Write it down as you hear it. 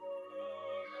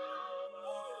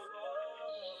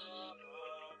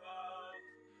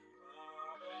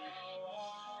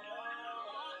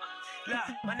Look,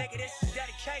 my nigga, this is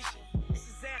dedication. This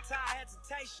is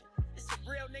anti-hesitation. It's a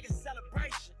real nigga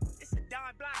celebration. It's a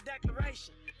dime block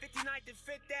declaration. 59th and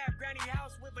 5th Ave, granny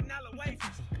house with vanilla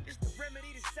wafers. It's the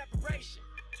remedy to separation.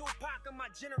 Tupac of my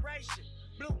generation.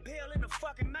 Blue pill in the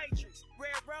fucking matrix.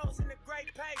 Red rose in the great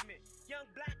pavement. Young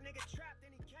black nigga trapped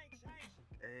and he can't change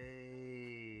it.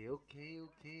 Hey,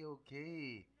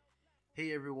 okay.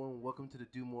 Hey everyone, welcome to the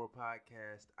Do More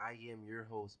podcast. I am your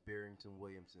host, Barrington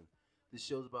Williamson. This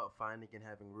show is about finding and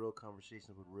having real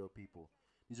conversations with real people.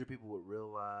 These are people with real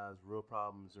lives, real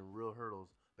problems, and real hurdles,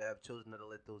 but have chosen not to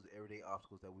let those everyday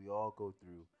obstacles that we all go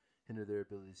through hinder their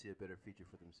ability to see a better future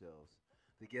for themselves.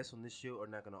 The guests on this show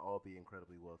are not going to all be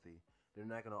incredibly wealthy. They're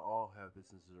not going to all have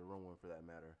businesses or run one for that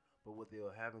matter. But what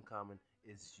they'll have in common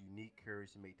is unique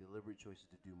courage to make deliberate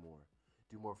choices to do more.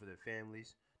 Do more for their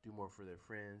families, do more for their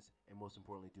friends, and most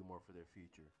importantly, do more for their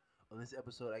future. On this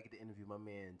episode, I get to interview my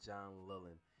man, John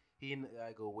Lullen. He and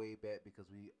I go way back because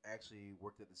we actually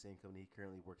worked at the same company he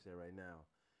currently works at right now.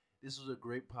 This was a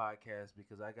great podcast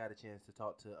because I got a chance to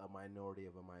talk to a minority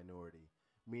of a minority,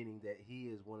 meaning that he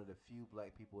is one of the few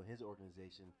black people in his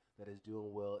organization that is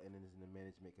doing well and is in a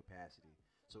management capacity.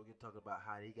 So we're going to talk about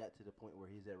how he got to the point where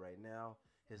he's at right now,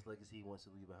 his legacy he wants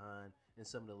to leave behind, and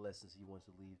some of the lessons he wants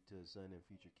to leave to his son and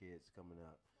future kids coming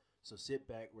up. So sit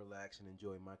back, relax, and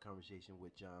enjoy my conversation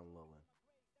with John Lullen.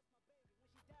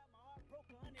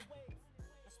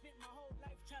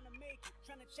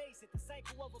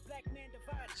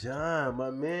 John,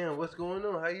 my man, what's going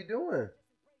on? How you doing?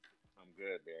 I'm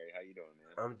good, Barry. How you doing,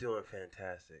 man? I'm doing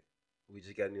fantastic. We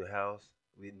just got a new house.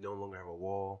 We no longer have a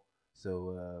wall,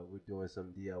 so we're doing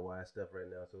some DIY stuff right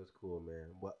now. So it's cool, man.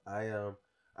 But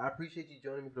I appreciate you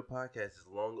joining me for the podcast. It's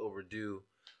long overdue.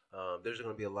 There's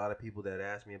going to be a lot of people that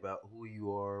ask me about who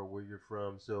you are, where you're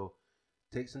from. So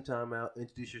take some time out,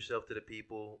 introduce yourself to the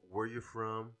people, where you're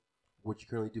from, what you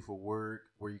currently do for work,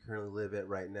 where you currently live at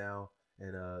right now,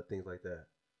 and things like that.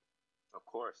 Of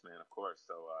course, man. Of course.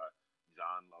 So,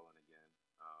 John Lullen again,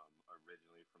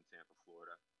 originally from Tampa,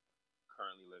 Florida,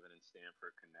 currently living in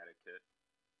Stamford, Connecticut.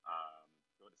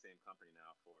 Been with the same company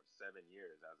now for 7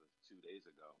 years as of 2 days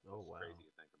ago. Oh, wow. Crazy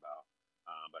to think about.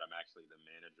 But I'm actually the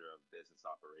manager of business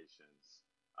operations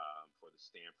for the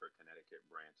Stamford, Connecticut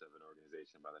branch of an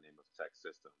organization by the name of Tech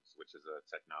Systems, which is a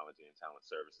technology and talent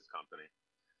services company.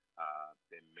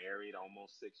 Been married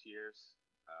almost 6 years,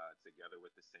 together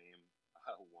with the same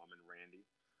woman, Randy,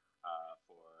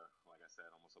 for, like I said,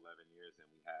 almost 11 years.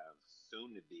 And we have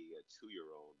soon to be a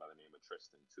 2-year-old by the name of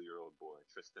Tristan, 2-year-old boy,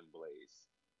 Tristan Blaze.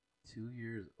 2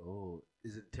 years old.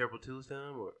 Is it Terrible Twos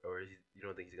time, or is you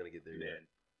don't think he's going to get there yet?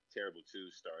 Terrible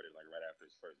 2 started like right after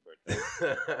his first birthday.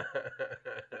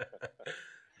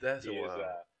 That's he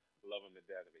wild. Love him to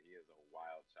death, but he is a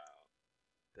wild child.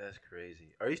 That's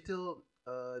crazy. Are you still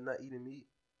not eating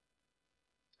meat?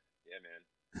 Yeah, man.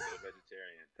 Still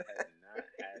vegetarian. Have not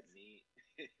had meat.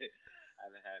 I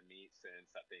haven't had meat since,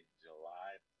 I think,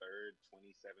 July 3rd,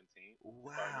 2017.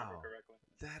 Wow. If I remember correctly.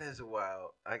 That is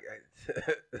wild.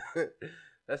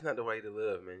 That's not the way to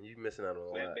live, man. You're missing out on a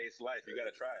lot. Plant-based life. You got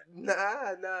to try it. Nah.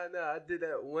 I did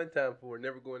that one time before.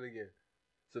 Never going again.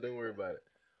 So don't worry about it.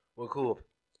 Well, cool.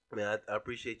 Man, I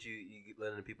appreciate you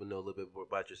letting the people know a little bit more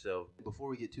about yourself. Before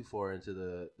we get too far into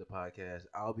the podcast,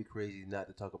 I'll be crazy not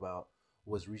to talk about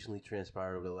what's recently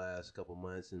transpired over the last couple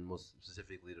months and most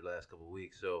specifically the last couple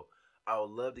weeks. So I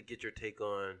would love to get your take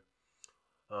on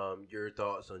your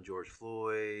thoughts on George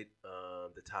Floyd,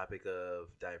 the topic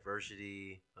of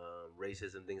diversity,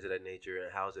 racism, things of that nature,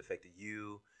 and how it's affected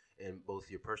you in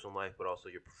both your personal life but also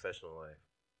your professional life.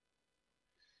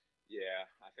 Yeah,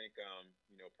 I think,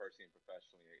 personally and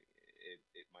professionally,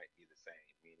 it might be the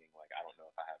same, meaning, like, I don't know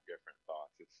if I have different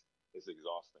thoughts. It's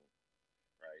exhausting,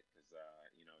 right? Because,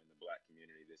 in the black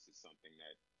community, this is something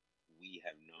that we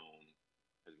have known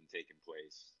has been taking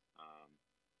place.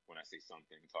 When I say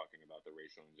something, talking about the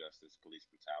racial injustice, police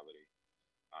brutality,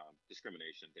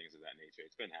 discrimination, things of that nature.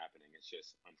 It's been happening. It's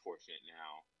just unfortunate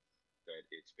now that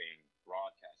it's being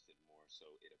broadcasted more, so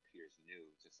it appears new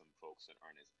to some folks that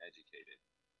aren't as educated.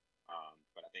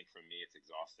 But I think for me, it's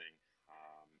exhausting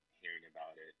hearing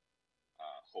about it,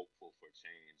 hopeful for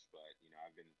change. But,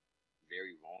 I've been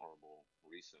very vulnerable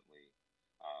recently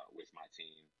with my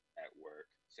team at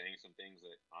work, saying some things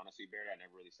that, honestly, Barry, I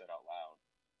never really said out loud.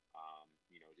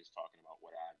 Just talking about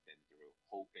what I've been through,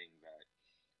 hoping that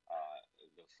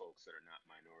the folks that are not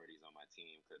minorities on my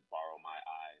team could borrow my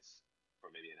eyes for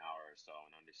maybe an hour or so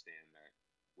and understand that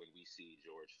when we see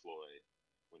George Floyd,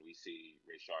 when we see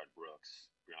Rayshard Brooks,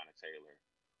 Breonna Taylor,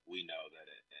 we know that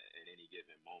at any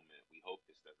given moment, we hope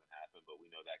this doesn't happen, but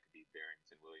we know that could be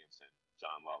Barrington Williamson,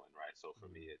 John Lullen, right? So for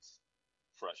me, it's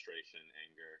frustration,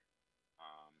 anger,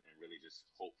 really just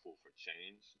hopeful for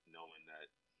change, knowing that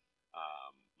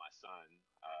my son,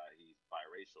 he's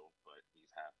biracial, but he's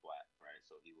half black, right?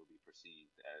 So he will be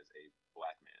perceived as a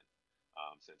black man,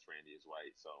 since Randy is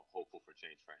white. So hopeful for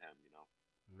change for him, you know.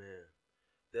 Man,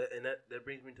 that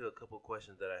brings me to a couple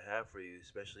questions that I have for you,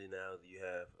 especially now that you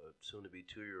have a soon-to-be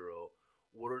 2-year-old.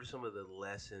 What are some of the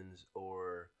lessons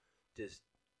or just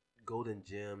golden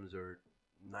gems or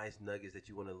nice nuggets that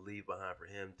you want to leave behind for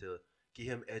him to get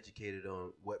him educated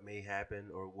on what may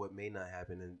happen or what may not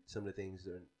happen, and some of the things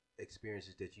and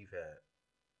experiences that you've had?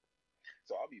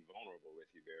 So I'll be vulnerable with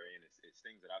you, Barry, and it's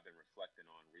things that I've been reflecting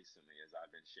on recently as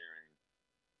I've been sharing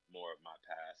more of my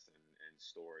past and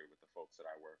story with the folks that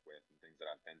I work with and things that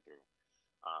I've been through.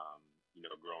 Um,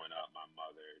 Growing up, my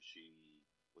mother, she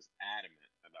was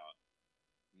adamant about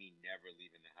me never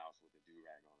leaving the house with a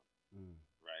do-rag on, Mm.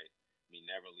 right? Me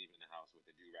never leaving the house with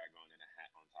a do-rag on and a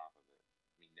hat on top of it.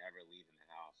 Me never leaving the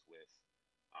house with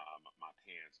my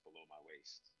pants below my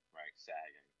waist, right,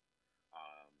 sagging.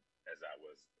 Um, as I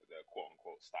was the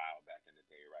quote-unquote style back in the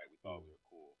day, right? We thought Mm. we were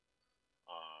cool.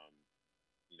 Um,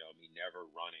 me never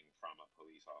running from a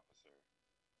police officer,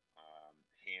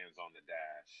 hands on the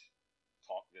dash,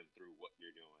 talk them through what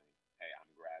you're doing. Hey,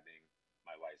 I'm grabbing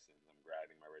my license, I'm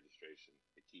grabbing my registration.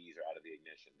 The keys are out of the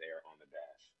ignition, they are on the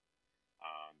dash.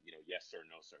 Yes sir,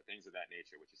 no sir, things of that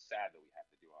nature, which is sad that we have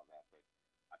to do all that, but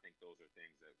I think those are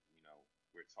things that,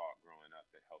 we're taught growing up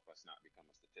that help us not become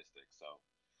a statistic. So,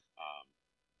 um,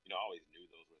 I always knew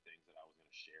those were things that I was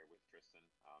going to share with Tristan,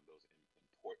 those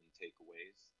important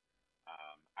takeaways.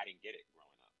 I didn't get it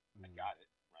growing up. I Mm. got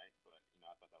it, right? But,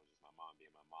 I thought that was just my mom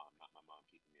being my mom, not my mom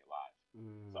keeping me alive.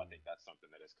 So I Mm. think that's something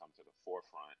that has come to the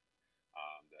forefront,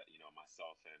 that,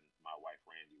 myself and my wife,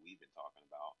 Randy, we've been talking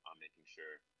about. I'm making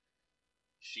sure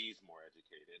she's more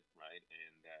educated, right?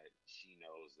 And that she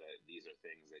knows that these are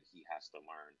things that he has to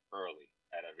learn early,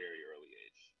 at a very early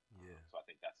age. Yeah. So I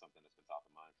think that's something that's been top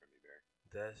of mind for me, Barry.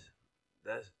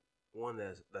 That's one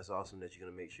that's awesome that you're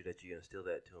gonna make sure that you instill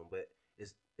that to him. But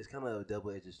it's kind of a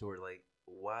double edged story. Like,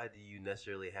 why do you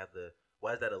necessarily have the?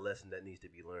 Why is that a lesson that needs to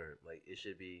be learned? Like, it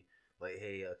should be like,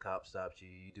 hey, a cop stops you,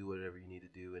 you do whatever you need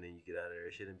to do, and then you get out of there.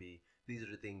 It shouldn't be. These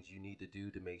are the things you need to do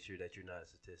to make sure that you're not a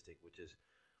statistic, which is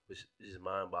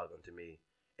mind boggling to me.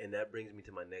 And that brings me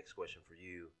to my next question for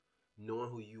you.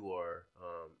 Knowing who you are,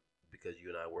 because you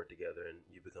and I work together and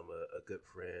you become a good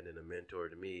friend and a mentor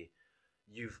to me,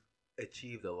 you've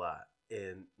achieved a lot.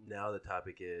 And now the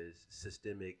topic is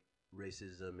systemic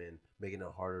racism and making it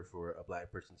harder for a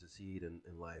black person to succeed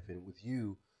in life. And with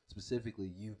you specifically,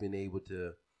 you've been able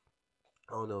to,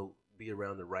 I don't know, be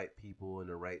around the right people in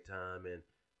the right time and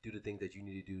do the things that you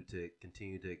need to do to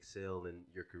continue to excel in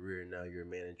your career. And now you're a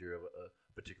manager of a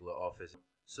particular office.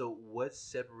 So, what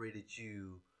separated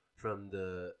you from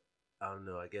I don't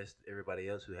know, I guess everybody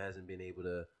else who hasn't been able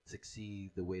to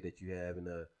succeed the way that you have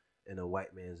in a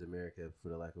white man's America, for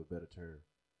the lack of a better term?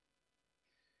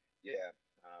 Yeah,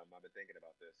 I've been thinking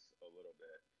about this a little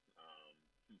bit, um,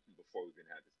 before we even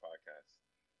had this podcast,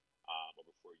 or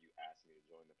before you asked me to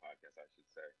join the podcast, I should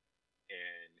say.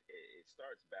 And it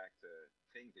starts back to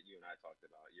things that you and I talked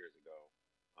about years ago.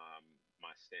 Um,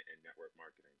 my stint in network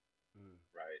marketing, Mm.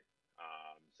 right?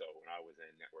 So when I was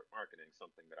in network marketing,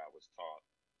 something that I was taught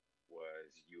was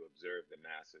you observe the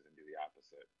masses and do the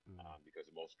opposite, Mm. because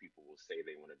most people will say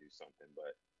they want to do something,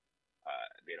 but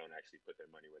they don't actually put their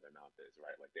money where their mouth is,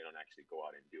 right? Like, they don't actually go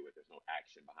out and do it. There's no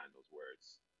action behind those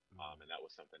words. Mm. And that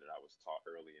was something that I was taught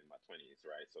early in my 20s,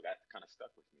 right? So that kind of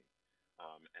stuck with me.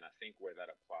 And I think where that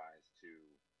applies to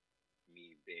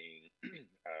me being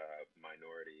a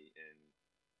minority in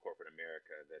corporate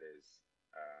America that is,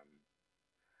 um,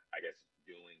 I guess,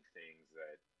 doing things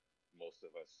that most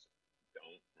of us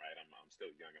don't, right? I'm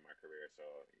still young in my career, so,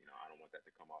 I don't want that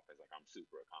to come off as like I'm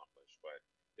super accomplished, but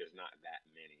there's not that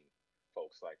many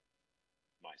folks like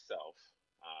myself,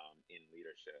 in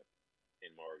leadership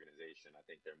in my organization. I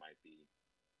think there might be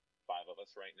five of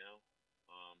us right now,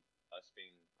 us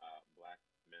being black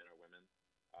men or women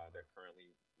that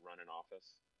currently run an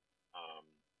office. Um,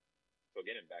 so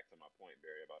getting back to my point,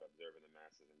 Barry, about observing the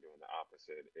masses and doing the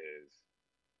opposite is,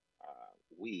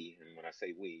 and when I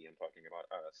say we, I'm talking about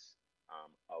us.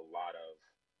 A lot of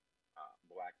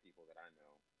black people that I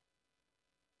know,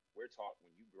 we're taught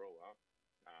when you grow up,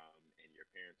 and your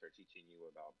parents are teaching you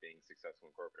about being successful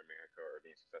in corporate America or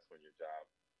being successful in your job,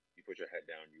 you put your head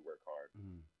down, you work hard.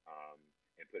 Mm.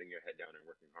 And putting your head down and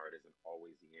working hard isn't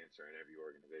always the answer in every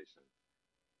organization.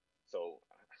 So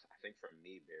I think for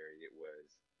me, Barry, it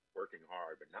was working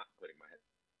hard, but not putting my head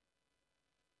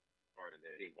hard, and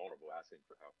then being vulnerable, asking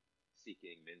for help,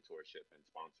 seeking mentorship and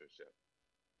sponsorship.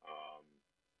 Um,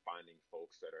 finding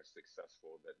folks that are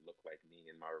successful that look like me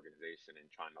in my organization and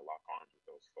trying to lock arms with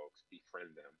those folks,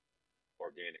 befriend them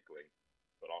organically,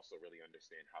 but also really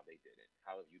understand how they did it.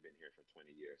 How have you been here for 20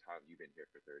 years? How have you been here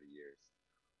for 30 years?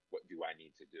 What do I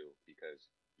need to do? Because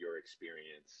your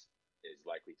experience is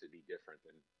likely to be different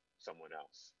than someone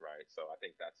else, right? So I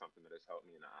think that's something that has helped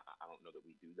me, and I don't know that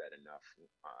we do that enough.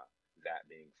 That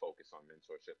being focused on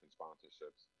mentorship and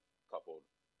sponsorships, coupled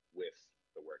with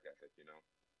the work ethic, you know.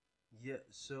 Yeah.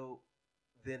 So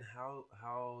then, how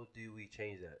do we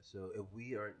change that? So if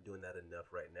we aren't doing that enough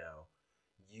right now,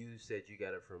 you said you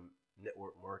got it from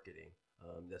network marketing.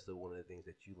 That's one of the things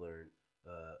that you learned.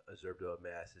 Observe the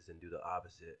masses and do the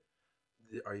opposite.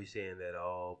 Are you saying that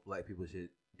all black people should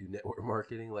do network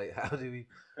marketing? Like, how do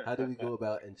we go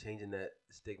about and changing that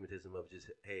stigmatism of just,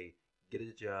 hey, get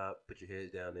a job, put your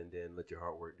heads down, and then let your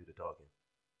hard work do the talking?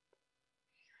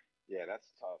 Yeah,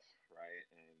 that's tough, right?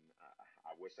 And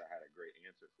I wish I had a great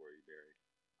answer for you, Barry.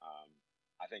 Um,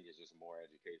 I think it's just more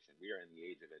education. We are in the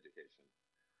age of education.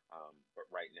 But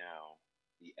right now,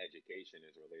 the education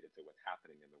is related to what's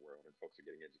happening in the world, and folks are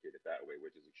getting educated that way,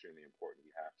 which is extremely important.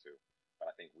 We have to.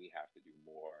 But I think we have to do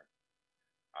more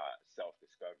self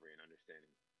discovery and understanding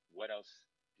what else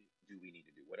do we need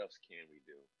to do? What else can we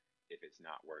do if it's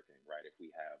not working, right? If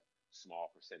we have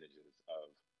small percentages of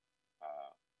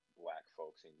uh, black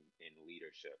folks in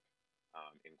leadership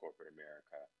in corporate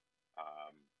America,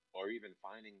 um, or even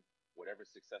finding whatever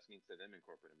success means to them in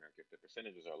corporate America. If the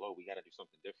percentages are low, we got to do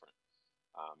something different.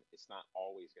 It's not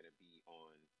always going to be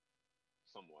on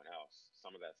someone else.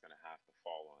 Some of that's going to have to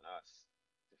fall on us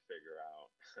to figure out,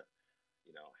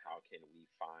 how can we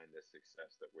find the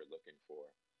success that we're looking for.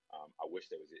 I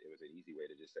wish it was an easy way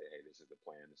to just say, hey, this is the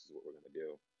plan, this is what we're going to do.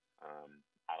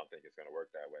 I don't think it's going to work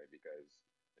that way because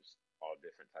there's all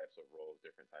different types of roles,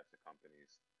 different types of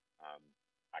companies. Um,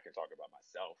 I can talk about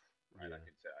myself, right? Yeah. I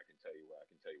can tell you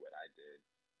what I did.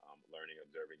 Learning,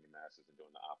 observing the masses, and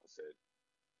doing the opposite.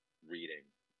 Reading,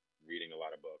 reading a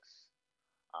lot of books,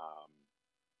 um,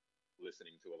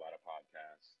 listening to a lot of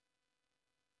podcasts,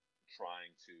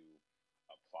 trying to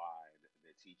apply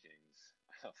the teachings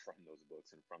from those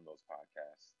books and from those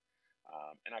podcasts.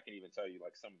 And I can even tell you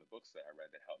like some of the books that I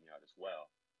read that helped me out as well.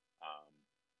 Um,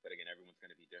 but again, everyone's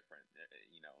going to be different.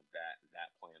 That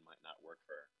plan might not work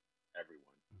for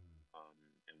everyone. Mm. Um,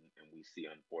 and we see,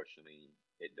 unfortunately,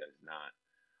 it does not.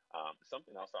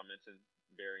 Something else I'll mention,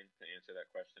 Barry, to answer that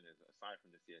question is aside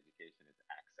from just the education, is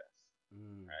access.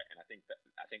 Mm. Right, and I think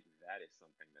that is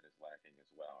something that is lacking as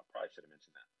well. I probably should have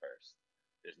mentioned that first.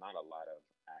 There's not a lot of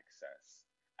access.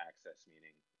 Access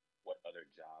meaning what other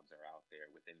jobs are out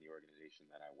there within the organization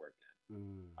that I work in.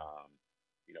 Mm.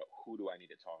 Who do I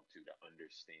need to talk to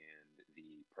understand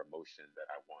the promotion that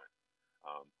I want?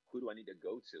 Who do I need to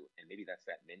go to? And maybe that's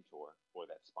that mentor or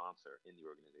that sponsor in the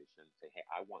organization. Say, hey,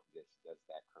 I want this. Does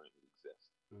that currently exist?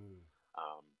 Mm.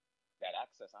 Um, that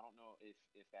access, I don't know if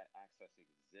that access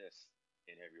exists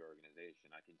in every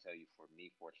organization. I can tell you for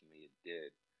me, fortunately, it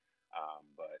did.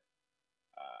 But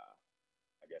uh,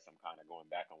 I guess I'm kind of going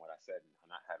back on what I said and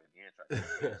not having the answer.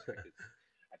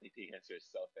 I think the answer is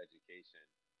self-education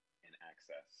and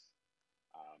access.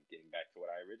 Getting back to what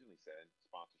I originally said,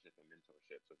 sponsorship and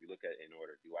mentorship. So if you look at it in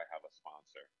order, do I have a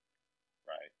sponsor,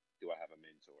 right? Do I have a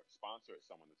mentor? Sponsor is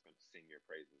someone that's going to sing your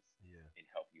praises Yeah. and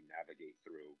help you navigate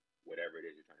through whatever it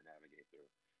is you're trying to navigate through.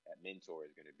 That mentor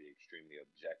is going to be extremely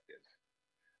objective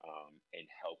and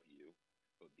help you,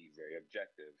 but be very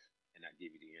objective and not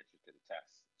give you the answers to the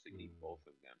test. So you need Mm. both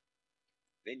of them.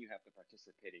 Then you have to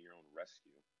participate in your own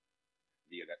rescue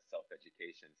via that self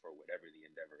education for whatever the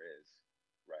endeavor is,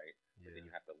 right? But then Yeah.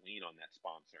 you have to lean on that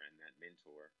sponsor and that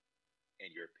mentor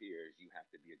and your peers. You have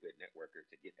to be a good networker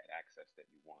to get that access that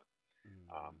you want.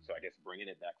 So I Mm. guess bringing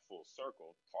it back full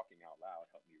circle, talking out loud,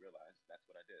 helped me realize that's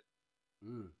what I did.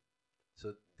 Mm.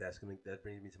 So that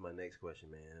brings me to my next question,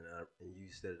 man, and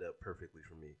you set it up perfectly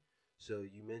for me. So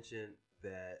you mentioned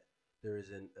that there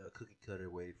isn't a cookie cutter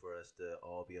way for us to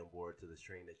all be on board to this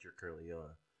train that you're currently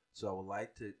on. So I would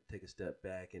like to take a step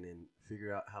back and then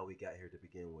figure out how we got here to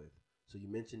begin with. So you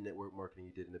mentioned network marketing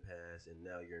you did in the past, and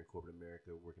now you're in corporate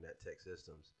America working at tech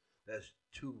systems. That's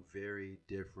two very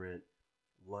different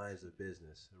lines of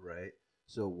business, right?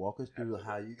 So walk us through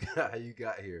how Absolutely. you got, how you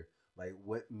got here. Like,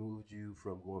 what moved you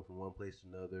from going from one place to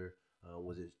another?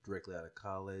 Was it directly out of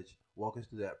college? Walk us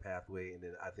through that pathway, and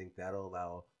then I think that'll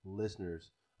allow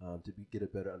listeners get a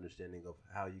better understanding of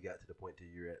how you got to the point that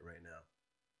you're at right now.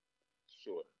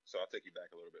 Sure. So I'll take you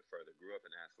back a little bit further. Grew up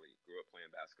an athlete. Grew up playing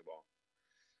basketball.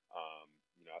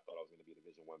 I thought I was going to be a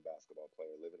Division I basketball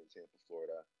player, living in Tampa,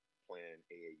 Florida, playing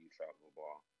AAU travel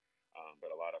ball.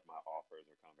 But a lot of my offers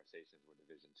or conversations were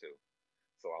Division II.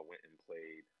 So I went and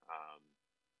played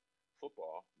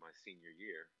football my senior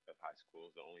year of high school.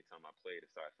 It was the only time I played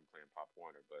aside from playing Pop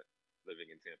Warner. But living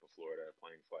in Tampa, Florida,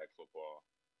 playing flag football,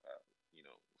 uh, you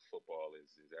know, football is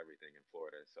everything in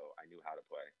Florida. So I knew how to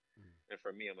play. Mm. And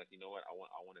for me, I'm like, you know what? I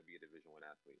want to be a Division I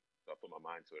athlete. So I put my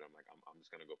mind to it. I'm like, I'm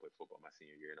just gonna go play football my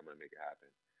senior year, and I'm gonna make it happen.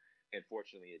 And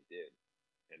fortunately, it did.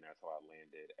 And that's how I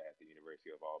landed at the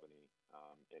University of Albany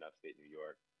in upstate New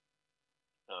York.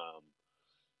 Um,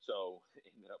 so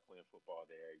ended up playing football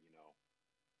there. You know,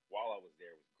 while I was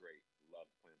there, it was great.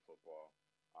 Loved playing football.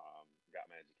 Got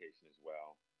my education as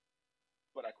well.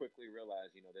 But I quickly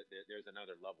realized, you know, that there's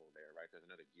another level there, right? There's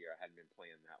another gear. I hadn't been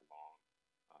playing that long.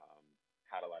 Um,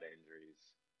 had a lot of injuries.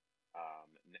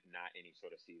 Not any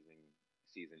sort of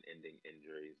season-ending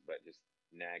injuries, but just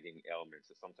nagging ailments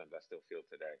that sometimes I still feel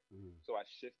today. Mm. So I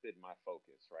shifted my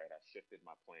focus, right? I shifted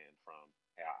my plan from,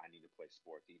 hey, I need to play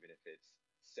sports, even if it's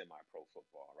semi-pro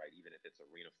football, right? Even if it's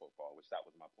arena football, which that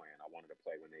was my plan. I wanted to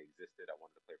play when they existed. I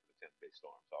wanted to play for the Tampa Bay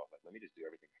Storm. So I was like, let me just do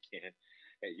everything I can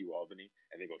at U Albany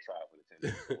and then go try out for the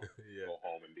Tampa Bay Storm, Yeah. go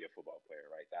home and be a football player,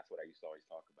 right? That's what I used to always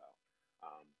talk about.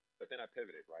 But then I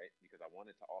pivoted, right? Because I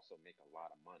wanted to also make a lot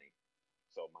of money.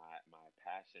 So my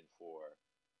passion for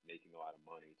making a lot of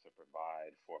money to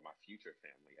provide for my future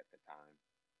family at the time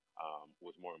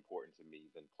was more important to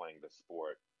me than playing the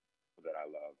sport that I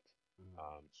loved.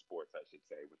 Mm. Sports, I should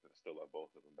say, which I still love both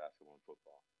of them, basketball and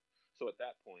football. So at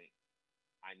that point,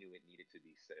 I knew it needed to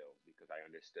be sales because I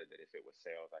understood that if it was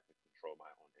sales, I could control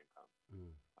my own income.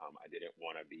 Mm. I didn't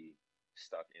want to be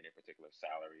stuck in a particular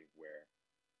salary where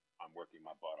I'm working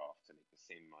my butt off to make the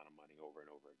same amount of money over and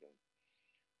over again.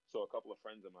 So a couple of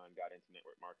friends of mine got into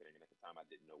network marketing, and at the time I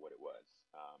didn't know what it was.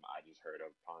 I just heard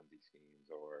of Ponzi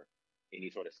schemes or any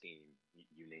sort of scheme,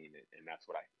 you name it, and that's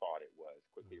what I thought it was.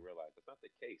 Quickly Mm. realized that's not the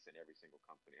case in every single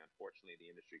company. Unfortunately, the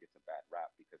industry gets a bad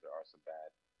rap because there are some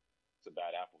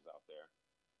bad apples out there.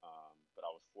 But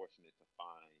I was fortunate to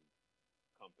find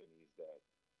companies that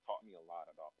taught me a lot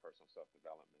about personal self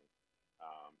development.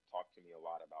 Talked to me a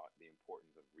lot about the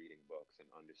importance of reading books and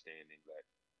understanding that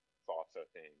thoughts are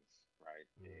things, right?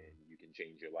 Mm. And you can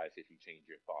change your life if you change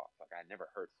your thoughts. Like I never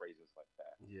heard phrases like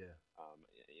that. Yeah.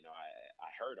 You know, I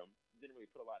heard them, didn't really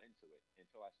put a lot into it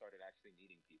until I started actually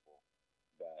meeting people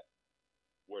that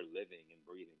were living and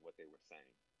breathing what they were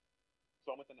saying.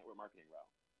 So I went the network marketing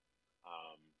route.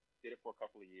 Um, did it for a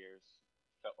couple of years.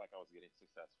 Felt like I was getting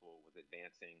successful. Was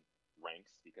advancing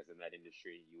ranks because in that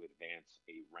industry you advance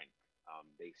a rank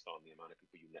based on the amount of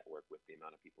people you network with, the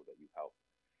amount of people that you help.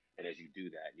 And as you do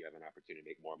that, you have an opportunity to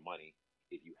make more money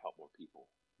if you help more people.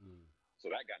 Mm. So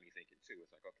that got me thinking too.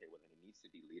 It's like, okay, well, then it needs to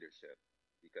be leadership.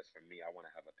 Because for me, I want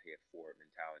to have a pay it forward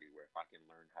mentality where if I can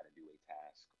learn how to do a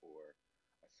task or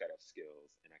a set of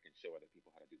skills and I can show other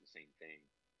people how to do the same thing,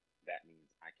 that means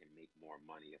I can make more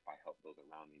money if I help those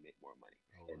around me make more money.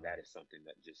 Oh, And wow. that is something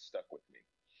that just stuck with me.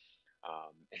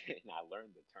 And I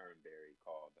learned the term, Barry,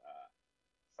 called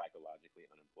psychologically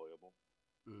unemployable.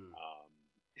 Mm. Um,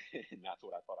 and that's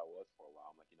what I thought I was for a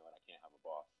while. I'm like, you know what? I can't have a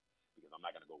boss because I'm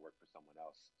not going to go work for someone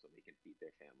else so they can feed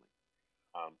their family.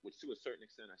 Which to a certain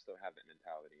extent, I still have that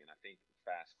mentality. And I think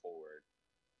fast forward,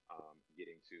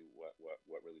 getting to what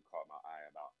really caught my eye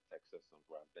about tech systems,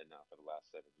 where I've been now for the last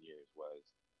 7 years, was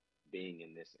being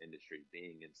in this industry,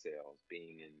 being in sales,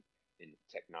 being in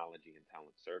technology and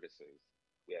talent services.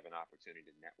 We have an opportunity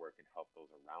to network and help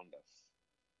those around us.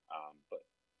 But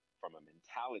from a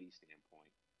mentality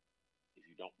standpoint, if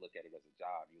you don't look at it as a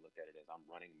job, you look at it as I'm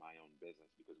running my own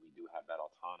business because we do have that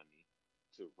autonomy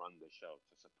to run the show,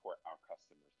 to support our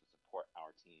customers, to support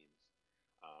our teams.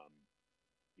 Um,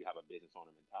 you have a business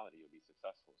owner mentality, you'll be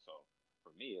successful. So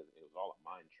for me, it was all a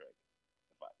mind trick.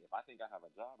 If I think I have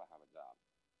a job, I have a job.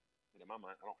 And in my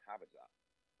mind, I don't have a job,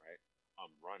 right?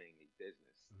 I'm running a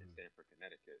business in Mm. Stamford,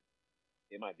 Connecticut.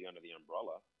 It might be under the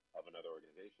umbrella of another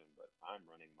organization, but I'm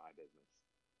running my business.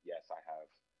 Yes, I have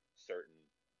certain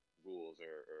rules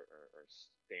or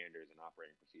standards and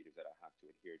operating procedures that I have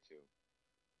to adhere to.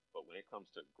 But when it comes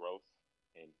to growth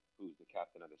and who's the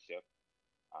captain of the ship,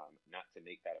 not to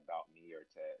make that about me or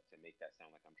to make that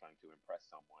sound like I'm trying to impress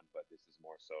someone, but this is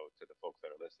more so to the folks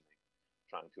that are listening,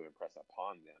 trying to impress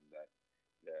upon them that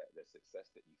the success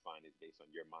that you find is based on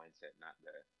your mindset, not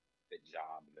the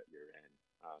job that you're in.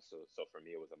 So for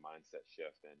me, it was a mindset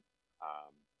shift, and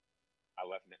um, I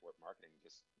left network marketing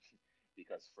just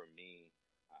because for me,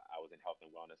 I was in health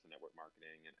and wellness and network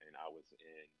marketing, and I was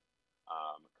in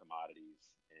commodities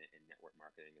and network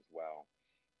marketing as well.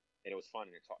 And it was fun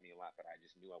and it taught me a lot, but I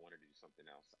just knew I wanted to do something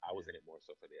else. I was Yeah. in it more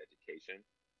so for the education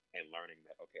and learning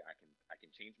that okay, I can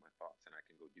change my thoughts and I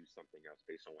can go do something else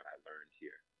based on what I learned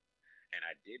here. And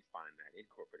I did find that in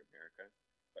corporate America,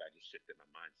 but I just shifted my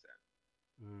mindset.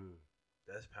 Mm,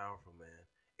 that's powerful, man.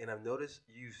 And I've noticed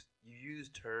you use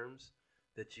terms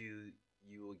that you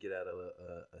will get out of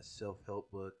a self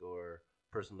help book or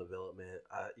personal development.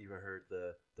 I even heard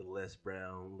the Les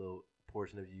Brown little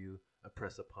portion of you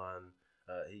impress upon.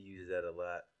 He uses that a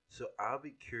lot. So I'll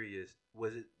be curious.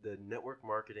 Was it the network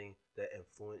marketing that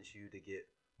influenced you to get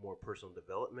more personal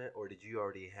development, or did you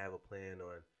already have a plan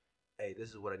on, hey, this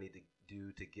is what I need to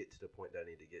do to get to the point that I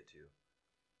need to get to?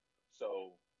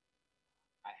 So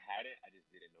I had it, I just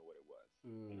didn't know what it was.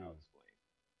 And Mm,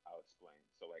 I'll explain.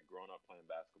 So like growing up playing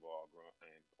basketball, growing up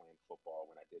playing football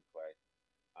when I did play,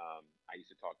 I used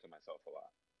to talk to myself a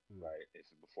lot. mm, Right.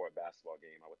 It's before a basketball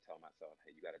game, I would tell myself,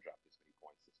 "Hey, you got to drop this many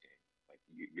points this game. Like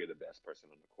you're the best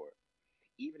person on the court."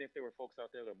 Even if there were folks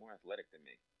out there that are more athletic than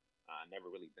me. I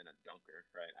never really been a dunker,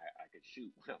 right? I could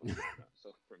shoot when I was growing up.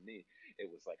 So for me, it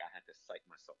was like I had to psych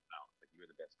myself out. Like you're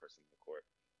the best person in the court.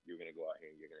 You're gonna go out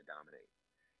here and you're gonna dominate.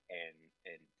 And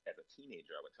as a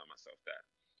teenager, I would tell myself that.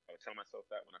 I would tell myself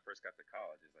that when I first got to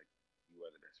college. It's like you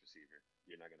are the best receiver.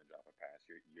 You're not gonna drop a pass.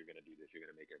 You're gonna do this. You're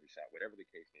gonna make every shot, whatever the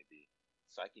case may be.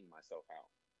 Psyching myself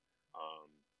out.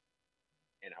 Um,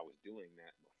 and I was doing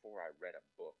that before I read a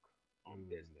book on mm,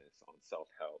 business, on self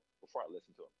help, before I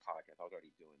listened to a podcast. I was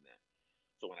already doing that.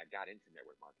 So when I got into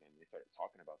network marketing, they started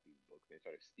talking about these books. They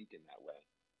started speaking that way.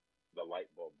 The light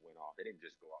bulb went off. It didn't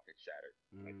just go off; it shattered.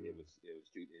 Like mm.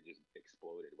 it just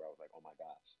exploded. Where I was like, oh my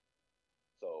gosh.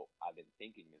 So I've been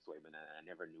thinking this way, but I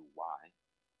never knew why.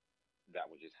 That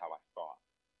was just how I thought.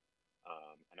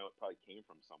 I know it probably came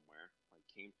from somewhere. Like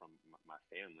came from my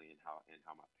family and how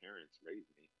my parents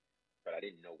raised me, but I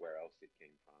didn't know where else it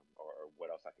came from or what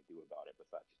else I could do about it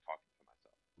besides just talking to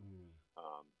myself. Mm,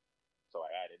 Um, so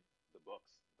I added the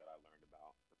books that I learned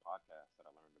about, the podcasts that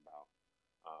I learned about,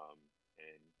 um,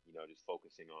 and just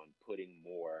focusing on putting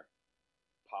more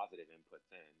positive inputs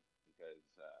in because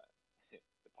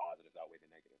the positives outweigh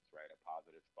the negatives, right? A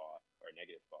positive thought or a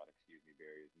negative thought, excuse me,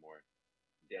 Barry, is more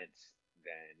dense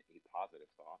than a positive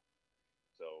thought.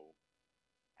 So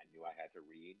I knew I had to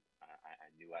read. I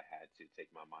knew I had to take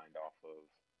my mind off of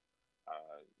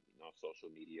social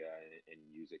media and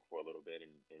music for a little bit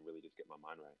and really just get my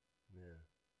mind right. yeah,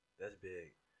 that's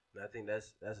big. And I think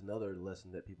that's another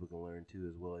lesson that people can learn too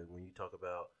as well. And when you talk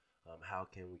about how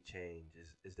can we change,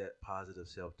 is that positive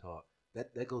self talk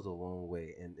that goes a long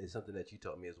way, and it's something that you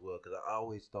taught me as well. Because I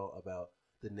always thought about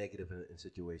the negative in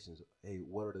situations. Hey,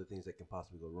 what are the things that can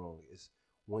possibly go wrong? It's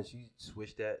once you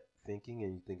switch that thinking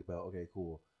and you think about, okay,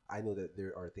 cool. I know that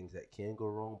there are things that can go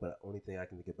wrong, but the only thing I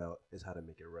can think about is how to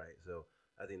make it right. So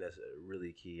I think that's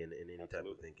really key in any type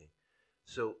of Absolutely. thinking.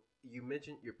 So you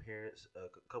mentioned your parents a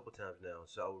couple times now,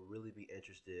 so I would really be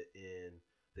interested in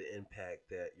the impact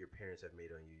that your parents have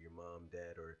made on you, your mom,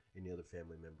 dad, or any other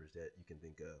family members that you can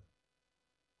think of.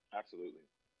 Absolutely.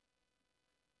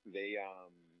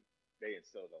 They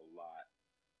instilled a lot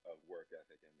of work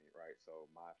ethic in me, right? So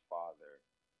my father,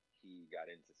 he got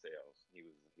into sales. He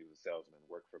was a salesman,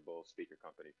 worked for Bull Speaker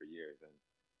Company for years, and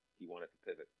he wanted to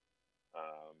pivot.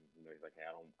 He's like, hey,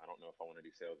 I don't know if I want to do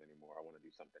sales anymore. I want to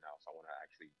do something else. I want to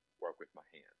actually work with my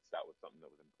hands. That was something that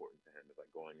was important to him. Is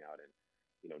like going out and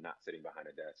not sitting behind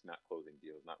a desk, not closing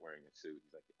deals, not wearing a suit.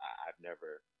 He's like, I've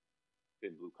never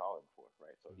been blue collar before,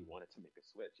 right? So he Mm, wanted to make a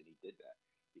switch, and he did that.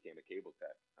 He became a cable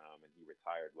tech, and he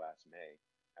retired last May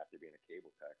after being a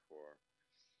cable tech for,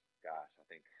 gosh, I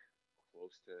think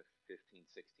close to 15,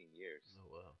 16 years. oh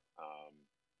wow. Um,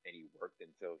 and he worked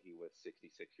until he was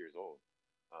 66 years old.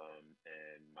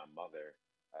 And my mother,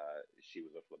 she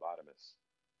was a phlebotomist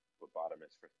for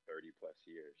 30 plus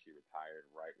years. She retired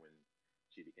right when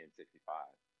she became 65.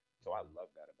 So I Mm, love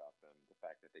that about them, the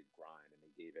fact that they grind and they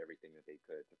gave everything that they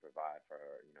could to provide for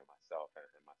myself and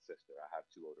my sister. I have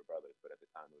two older brothers, but at the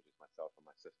time it was just myself and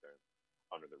my sister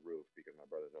under the roof because my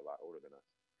brothers are a lot older than us.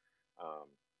 Um,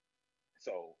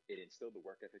 so it instilled the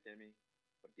work ethic in me,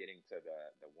 but getting to the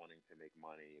wanting to make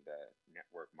money, the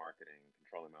network marketing,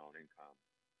 controlling my own income,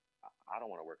 I don't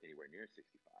want to work anywhere near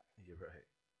 65, you're right.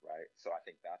 right? So I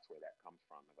think that's where that comes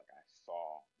from. Is like I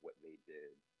saw what they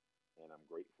did, and I'm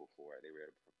grateful for it. They were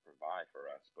able to provide for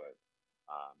us, but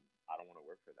um, I don't want to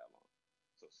work for that long.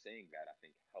 So saying that, I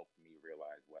think helped me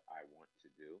realize what I want to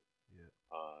do, Yeah.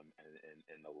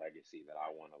 and the legacy that I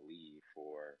want to leave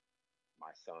for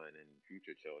my son and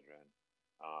future children.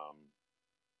 Um,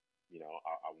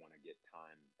 I want to get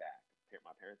time back.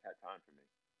 My parents had time for me.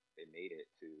 They made it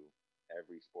to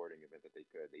every sporting event that they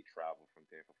could. They traveled from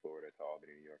Tampa, Florida to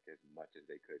Albany, New York as much as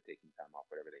they could, taking time off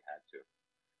whatever they had to.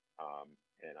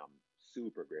 And I'm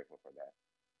super grateful for that.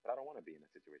 But I don't want to be in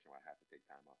a situation where I have to take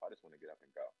time off. I just want to get up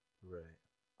and go. Right.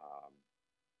 Um,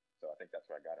 so I think that's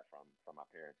where I got it from my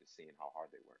parents, just seeing how hard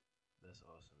they work. That's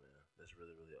awesome, man. That's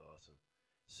really, really awesome.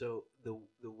 So the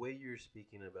way you're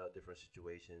speaking about different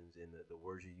situations and the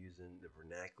words you're using, the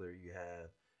vernacular you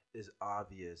have, is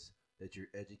obvious that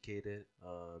you're educated.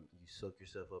 You soak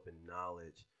yourself up in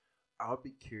knowledge. I'll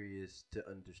be curious to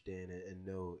understand it and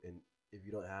know. And if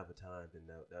you don't have a time, then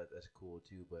that's cool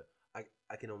too. But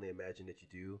I can only imagine that you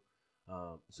do.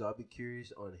 So I'll be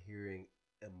curious on hearing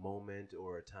a moment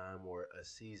or a time or a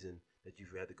season that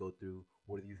you've had to go through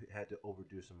where you've had to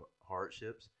overdo some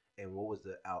hardships, and what was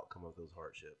the outcome of those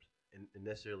hardships. And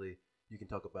necessarily, you can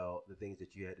talk about the things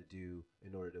that you had to do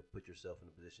in order to put yourself in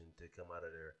a position to come out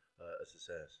of there a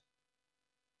success.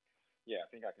 Yeah, I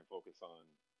think I can focus on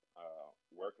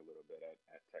work a little bit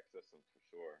at Tech Systems for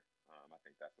sure. I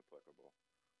think that's applicable.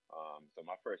 So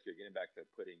my first year, getting back to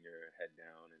putting your head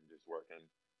down and just working,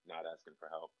 not asking for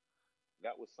help,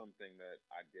 that was something that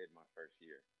I did my first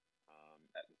year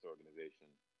at this organization,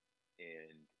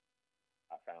 and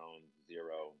I found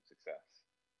zero success.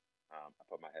 I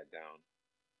put my head down.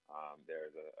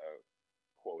 There's a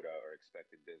quota or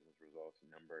expected business results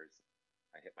numbers.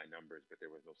 I hit my numbers, but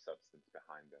there was no substance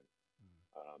behind them.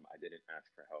 I didn't ask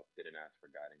for help, didn't ask for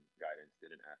guidance,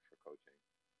 didn't ask for coaching.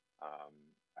 Um,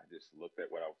 I just looked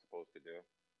at what I was supposed to do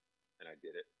and I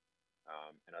did it.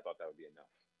 And I thought that would be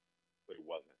enough, but it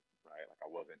wasn't, right? Like I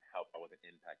wasn't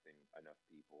impacting enough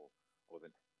people. I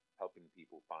wasn't helping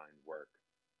people find work.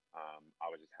 I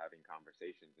was just having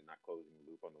conversations and not closing the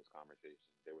loop on those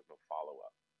conversations. There was no follow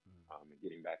up. Mm. And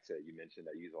getting back to, you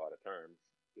mentioned I use a lot of terms,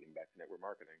 getting back to network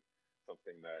marketing,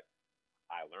 something that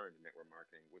I learned in network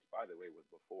marketing, which by the way was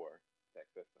before Tech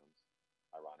Systems,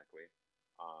 ironically.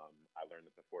 I learned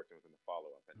that the fortune was in the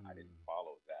follow up, and I didn't Mm.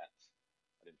 follow that.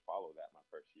 I didn't follow that my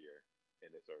first year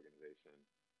in this organization,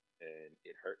 and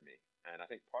it hurt me. And I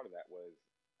think part of that was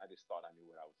I just thought I knew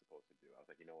what I was supposed to do. I was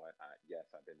like, you know what? Yes,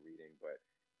 I've been reading, but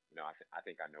I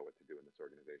think I know what to do in this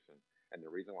organization. And the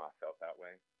reason why I felt that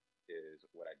way is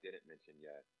what I didn't mention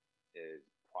yet is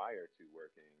prior to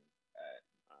working at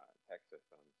Tech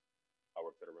Systems, I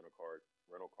worked at a rental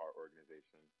car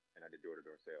organization, and I did door to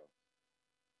door sales.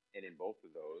 And in both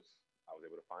of those, I was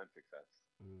able to find success,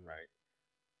 Mm. right?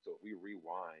 So if we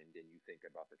rewind and you think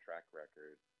about the track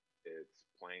record, it's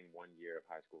playing 1 year of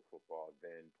high school football,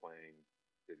 then playing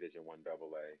Division 1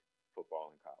 AA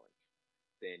football in college.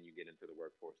 Then you get into the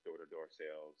workforce, door to door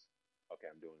sales. Okay,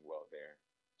 I'm doing well there.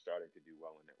 Starting to do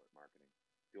well in network marketing,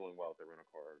 doing well at the rental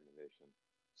car organization.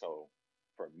 So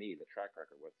for me, the track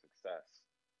record was success,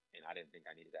 and I didn't think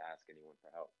I needed to ask anyone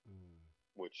for help, Mm.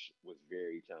 which was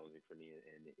very challenging for me,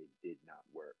 and it did not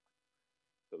work.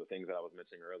 So the things that I was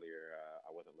mentioning earlier,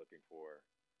 I wasn't looking for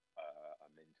a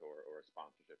mentor or a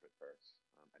sponsorship at first.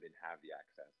 I didn't have the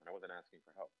access, and I wasn't asking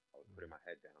for help. I was putting Mm. my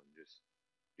head down, just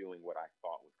doing what I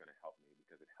thought was going to help me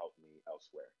because it helped me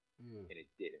elsewhere, Mm. and it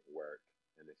didn't work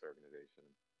in this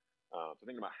organization. So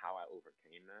thinking about how I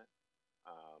overcame that,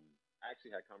 um, I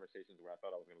actually had conversations where I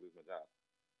thought I was going to lose my job.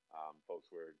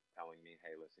 Folks were telling me,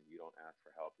 "Hey, listen, you don't ask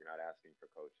for help. You're not asking for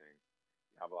coaching.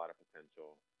 You have a lot of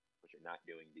potential, but you're not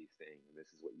doing these things, and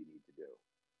this is what you need to do."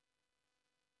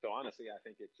 So honestly, I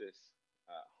think it's just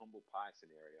a humble pie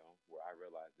scenario where I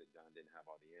realized that John didn't have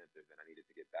all the answers, and I needed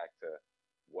to get back to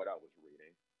what I was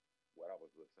reading, what I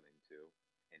was listening to,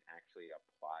 and actually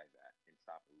apply that and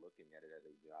stop looking at it as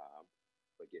a job,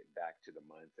 but get back to the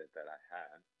mindset that I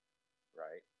had,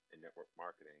 right, in network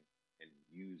marketing and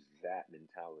use that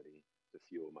mentality to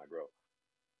fuel my growth.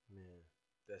 Man,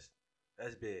 that's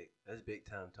that's big. That's big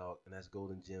time talk, and that's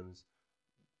golden gems,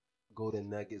 golden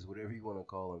nuggets, whatever you want to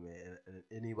call them, man. And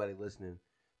anybody listening,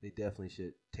 they definitely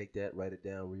should take that, write it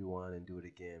down, rewind, and do it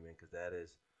again, man, because that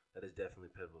is definitely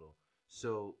pivotal.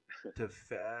 So to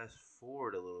fast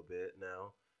forward a little bit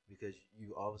now, because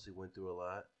you obviously went through a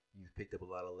lot, you've picked up a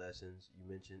lot of lessons. You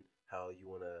mentioned how you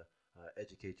want to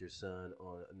educate your son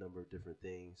on a number of different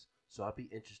things. So I'd be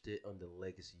interested on the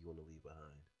legacy you want to leave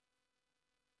behind.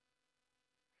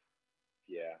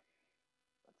 Yeah,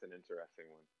 that's an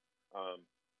interesting one. Um,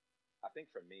 I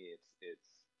think for me, it's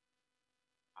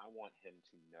I want him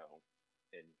to know,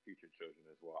 and future children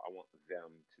as well. I want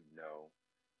them to know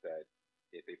that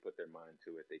if they put their mind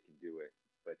to it, they can do it,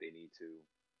 but they need to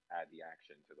add the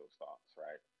action to those thoughts,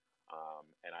 right?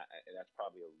 And that's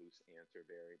probably a loose answer,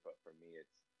 Barry, but for me,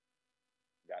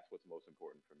 that's what's most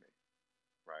important for me,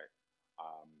 right?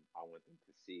 I want them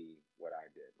to see what I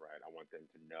did, right? I want them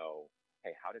to know,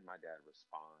 hey, how did my dad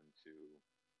respond to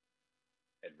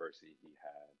adversity he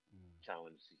had, Mm.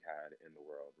 challenges he had in the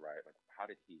world, right? Like, how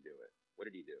did he do it? What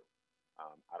did he do?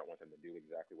 I don't want them to do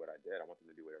exactly what I did. I want them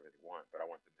to do whatever they want, but I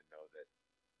want them to know that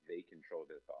they control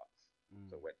their thoughts.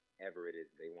 So whatever it is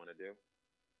they want to do,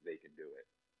 they can do it.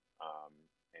 Um,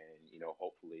 and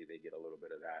hopefully they get a little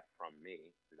bit of that from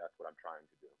me. That's what I'm trying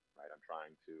to do, right? I'm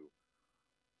trying to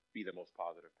be the most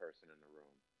positive person in the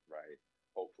room, right?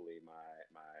 Hopefully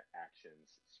my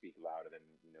actions speak louder than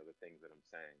the things that I'm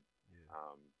saying,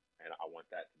 Yeah. and I want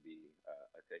that to be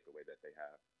a takeaway that they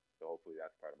have. So hopefully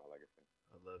that's part of my legacy.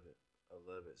 I love it. I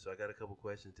love it. So I got a couple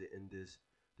questions to end this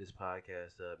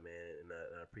podcast up, man, and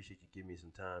I appreciate you giving me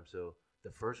some time. So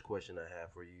the first question I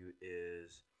have for you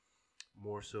is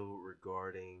more so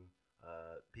regarding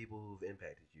people who've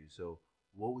impacted you. So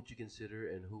what would you consider,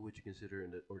 and who would you consider,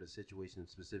 or the situation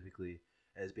specifically,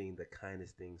 as being the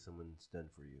kindest thing someone's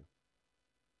done for you?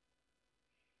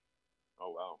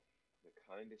 Oh wow, the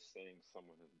kindest thing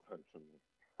someone has done for me.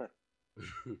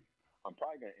 I'm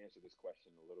probably gonna answer this question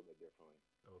a little bit differently.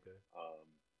 Okay. Um,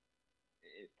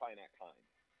 it's probably not kind.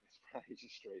 It's probably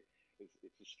just straight.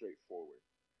 It's just straightforward.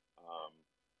 Um,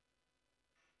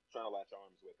 Trying to latch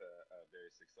arms with a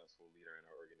very successful leader in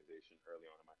our organization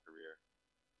early on in my career.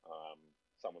 Um,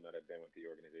 Someone that had been with the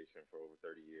organization for over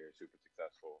 30 years, super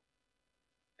successful.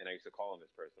 And I used to call on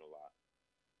this person a lot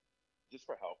just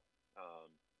for help.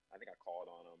 Um, I think I called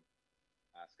on him,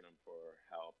 asking him for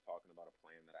help, talking about a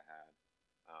plan that I had.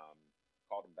 Um,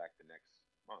 Called him back the next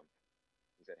month.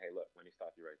 He said, "Hey, look, let me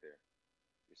stop you right there.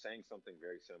 You're saying something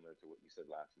very similar to what you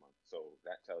said last month. So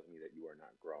that tells me that you are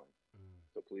not growing. Mm.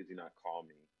 So please do not call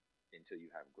me until you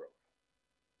have growth."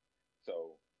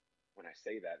 So when I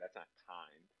say that, that's not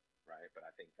kind, right? But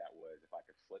I think that was, if I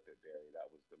could flip it, Barry,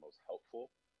 that was the most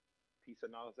helpful piece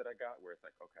of knowledge that I got, where it's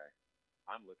like, okay,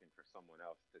 I'm looking for someone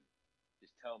else to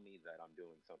just tell me that I'm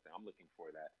doing something. I'm looking for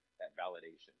that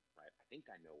validation, right? I think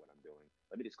I know what I'm doing.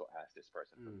 Let me just go ask this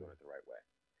person if I'm doing it the right way.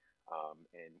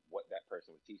 And what that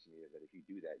person was teaching me is that if you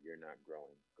do that, you're not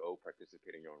growing. Go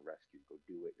participate in your own rescue. Go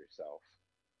do it yourself,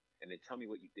 and then tell me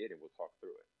what you did, and we'll talk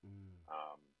through it.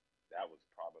 Mm. That was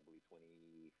probably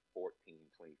 2014,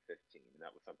 2015, and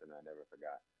that was something that I never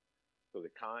forgot. So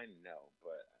the kind, no,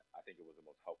 but I think it was the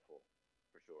most helpful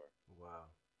for sure. Wow.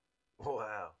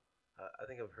 Wow. I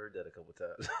think I've heard that a couple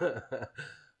times.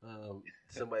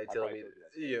 Somebody I telling probably me, told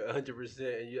you that yeah, story.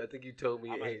 100%. And I think you told me,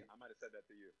 hey, I might have said that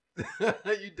to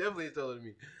you. you definitely told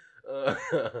me.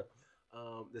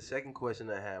 Uh, the second question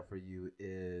I have for you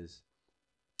is,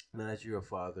 now that you're a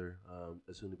father,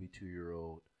 a soon-to-be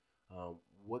 2-year-old,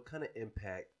 what kind of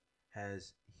impact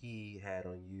has he had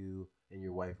on you and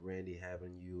your wife Randy have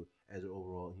on you as an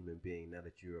overall human being? Now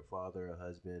that you're a father, a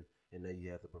husband, and now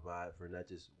you have to provide for not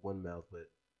just one mouth but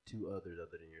two others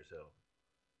other than yourself.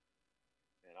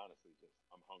 And honestly, just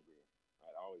I'm hungrier.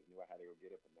 Right? I always knew I had to go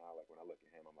get it, but now, like when I look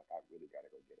at him, I'm like, I really got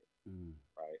to go get it. Mm.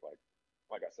 Right?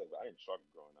 Like I said, I didn't struggle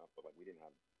growing up, but like we didn't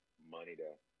have money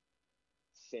to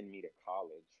send me to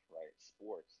college. Right?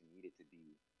 Sports needed to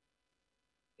be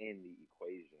in the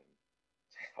equation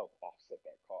to help offset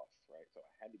that cost. Right? So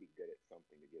I had to be good at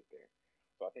something to get there.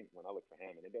 So I think when I look for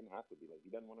him, and it doesn't have to be like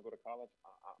he doesn't want to go to college.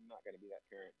 I'm not going to be that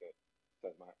parent that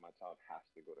says my child has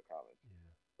to go to college. Yeah.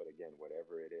 But again,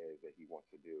 whatever it is that he wants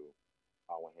to do,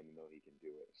 I want him to know he can do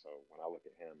it. So when I look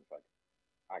at him, it's like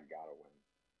I gotta win,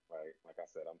 right? Like I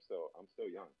said, I'm still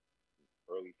young,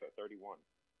 early 31,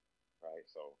 right?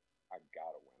 So I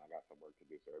gotta win. I got some work to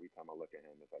do. So every time I look at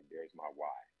him, it's like there's my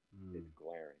why. Mm. It's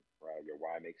glaring, right? Your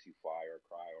why makes you fly or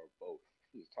cry or both.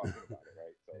 He's talking about it,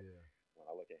 right? So Yeah. when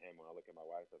I look at him, when I look at my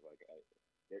wife, it's like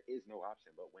there is no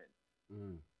option but win.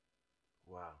 Mm.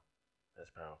 Wow. That's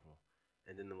powerful.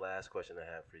 And then the last question I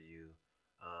have for you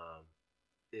um,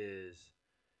 is,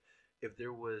 if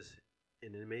there was,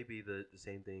 and it may be the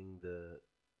same thing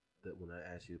that when I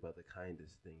asked you about the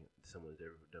kindest thing someone's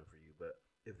ever done for you, but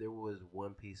if there was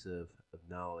one piece of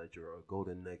knowledge or a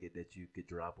golden nugget that you could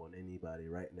drop on anybody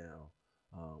right now,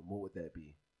 what would that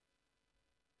be?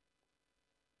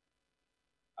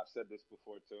 I've said this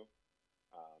before too.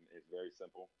 It's very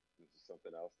simple. This is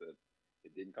something else that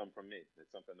it didn't come from me.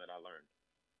 It's something that I learned.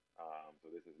 So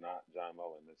this is not John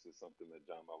Mullen. This is something that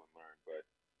John Mullen learned. But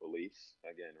beliefs,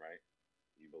 again, right?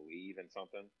 You believe in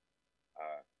something,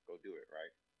 go do it,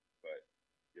 right? But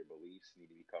your beliefs need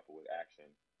to be coupled with action,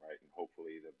 right? And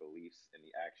hopefully the beliefs and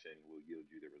the action will yield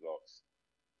you the results.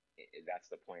 That's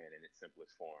the plan in its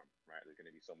simplest form, right? There's going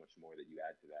to be so much more that you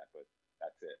add to that, but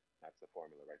that's it. That's the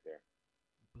formula right there.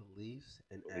 Beliefs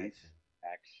and Beliefs,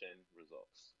 action. action,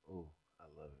 results. Oh, I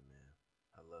love it, man.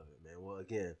 I love it, man. Well,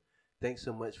 again, thanks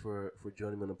so much for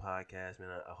joining me on the podcast,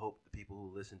 man. I hope the people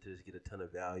who listen to this get a ton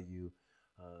of value.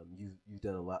 You've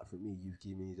done a lot for me. You've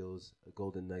given me those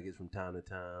golden nuggets from time to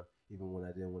time, even when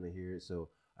I didn't want to hear it. So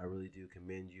I really do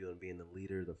commend you on being the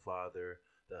leader, the father,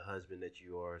 the husband that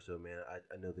you are. So, man,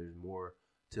 I know there's more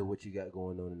to what you got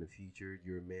going on in the future.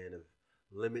 You're a man of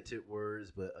limited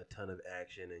words, but a ton of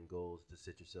action and goals to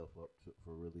set yourself up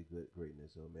for really good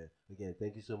greatness. So, man, again,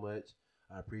 thank you so much.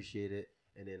 I appreciate it.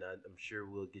 And then I'm sure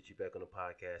we'll get you back on the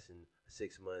podcast in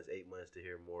 6 months, 8 months to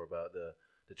hear more about the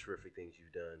terrific things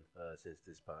you've done since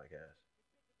this podcast.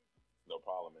 No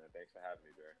problem, man. Thanks for having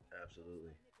me, Barry.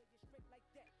 Absolutely.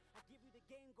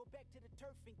 Go back to the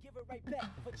turf and give it right back.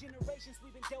 For generations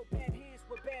we've been dealt bad hands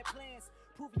with bad plans.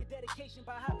 Prove your dedication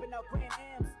by hopping out Grand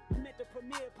Ams. You meant the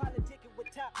premier politicking with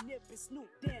Top Nip and Snoop.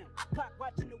 Damn, clock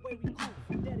watching the way we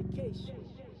groove. Dedication.